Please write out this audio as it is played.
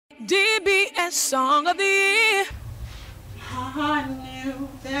DBS Song of the Year. I knew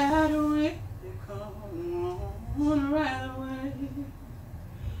that we would come on right away.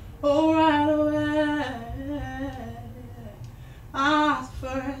 Oh, right away.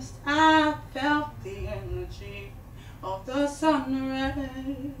 First I felt the energy of the sun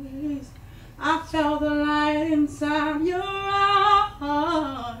rays. I felt the light inside your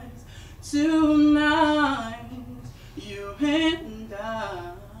eyes. Tonight, you and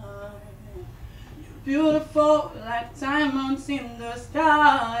I, you're beautiful like diamonds in the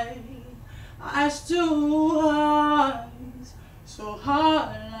sky. Eyes to eyes, so hard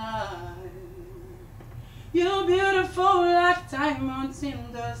alive. You're beautiful like diamonds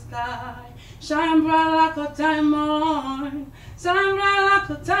in the sky. Shine bright like a diamond. Shine bright like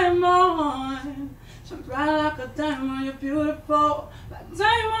a diamond. Shine bright like a diamond. You're beautiful like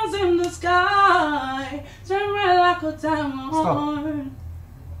diamonds in the sky. Shine bright like a diamond. Stop.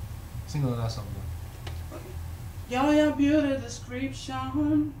 Sing another song. Your beauty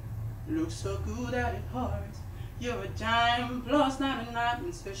description looks so good that it hurts. You're a dime plus 99,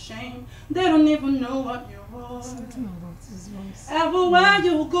 it's a shame they don't even know what you are. Something about his voice. Everywhere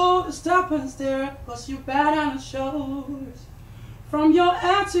you go, stop and stare, cause you bad on the shows. From your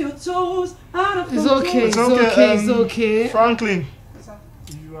head to your toes, out of It's control. okay, it's okay, it's okay. Franklin,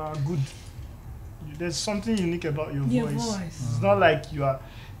 you are good. There's something unique about your voice. It's not like you are,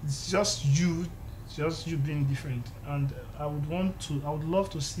 it's just you being different. And I would love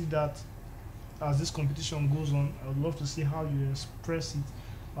to see that as this competition goes on. I would love to see how you express it,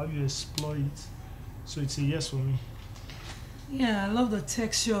 how you exploit it. So it's a yes for me. Yeah, I love the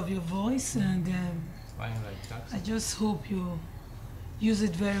texture of your voice, and I just hope you use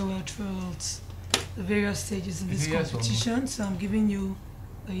it very well throughout the various stages in this competition. So I'm giving you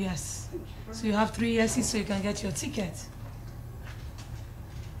a yes. So you have 3 yeses so you can get your ticket.